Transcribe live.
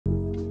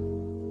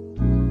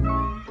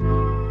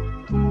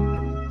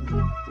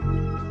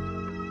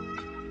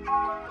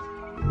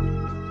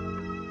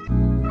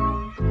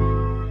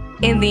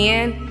In the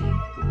end,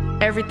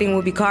 everything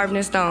will be carved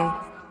in stone.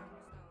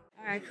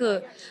 All right,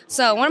 cool.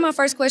 So one of my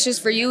first questions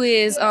for you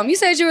is, you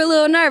said you were a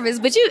little nervous,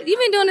 but you've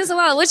been doing this a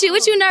while. What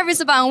you nervous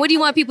about, and what do you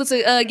want people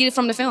to get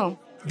from the film?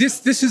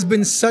 This has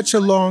been such a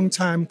long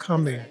time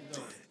coming,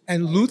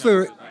 and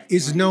Luther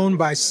is known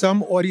by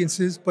some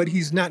audiences, but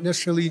he's not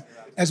necessarily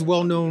as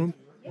well known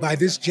by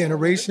this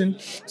generation.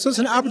 So it's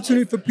an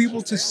opportunity for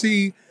people to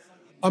see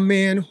a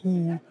man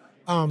who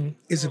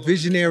is a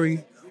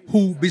visionary,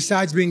 who,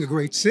 besides being a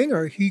great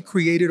singer, he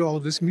created all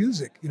of this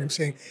music. You know what I'm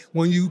saying?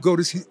 When you go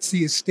to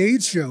see his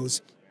stage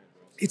shows,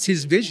 it's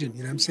his vision. You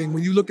know what I'm saying?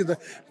 When you look at the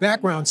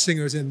background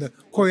singers and the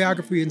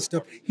choreography and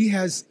stuff, he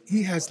has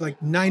like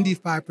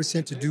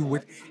 95% to do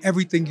with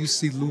everything you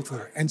see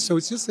Luther. And so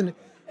it's just a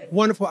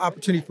wonderful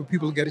opportunity for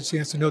people to get a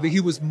chance to know that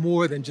he was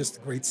more than just a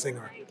great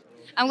singer.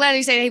 I'm glad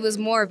you said he was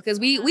more, because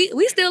we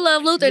still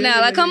love Luther now.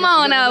 Like, come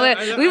on now,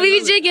 we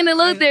be jigging to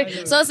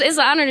Luther. So it's an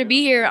honor to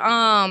be here.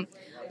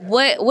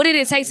 What did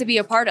it take to be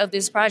a part of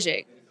this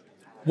project?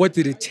 What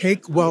did it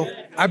take? Well,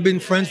 I've been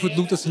friends with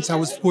Luther since I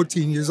was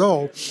 14 years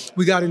old.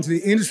 We got into the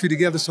industry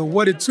together. So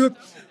what it took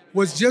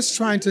was just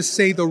trying to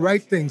say the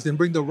right things and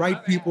bring the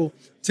right people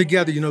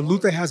together. You know,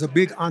 Luther has a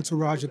big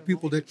entourage of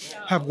people that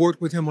have worked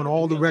with him on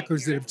all the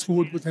records, that have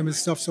toured with him and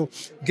stuff. So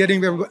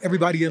getting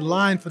everybody in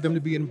line for them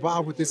to be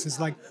involved with this is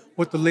like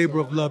what the labor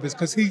of love is,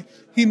 because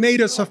he made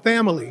us a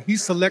family. He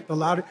selected a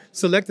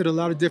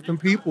lot of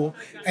different people,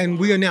 and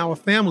we are now a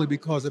family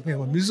because of him,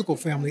 a musical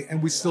family,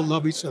 and we still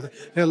love each other.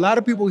 There are a lot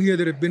of people here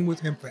that have been with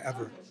him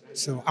forever,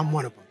 so I'm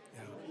one of them.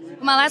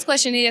 My last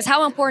question is,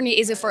 how important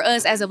is it for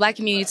us as a Black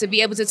community to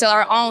be able to tell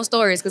our own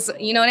stories? Because,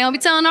 you know, they don't be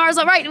telling ours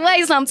the right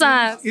way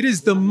sometimes. It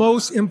is the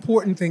most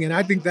important thing, and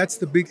I think that's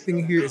the big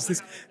thing here.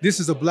 Is this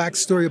is a Black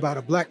story about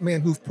a Black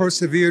man who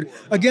persevered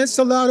against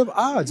a lot of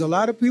odds. A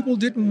lot of people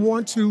didn't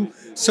want to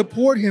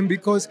support him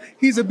because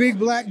he's a big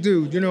Black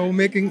dude, you know,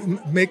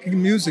 making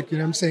music. You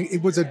know what I'm saying?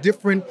 It was a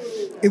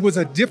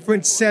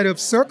different set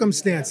of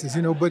circumstances,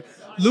 you know. But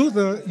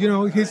Luther, you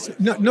know,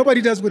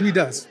 nobody does what he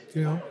does,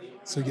 you know.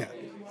 So yeah.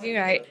 You're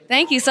right.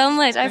 Thank you so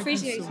much. I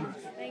appreciate you.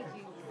 Thank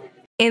you.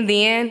 In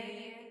the end,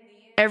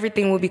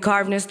 everything will be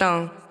carved in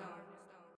stone.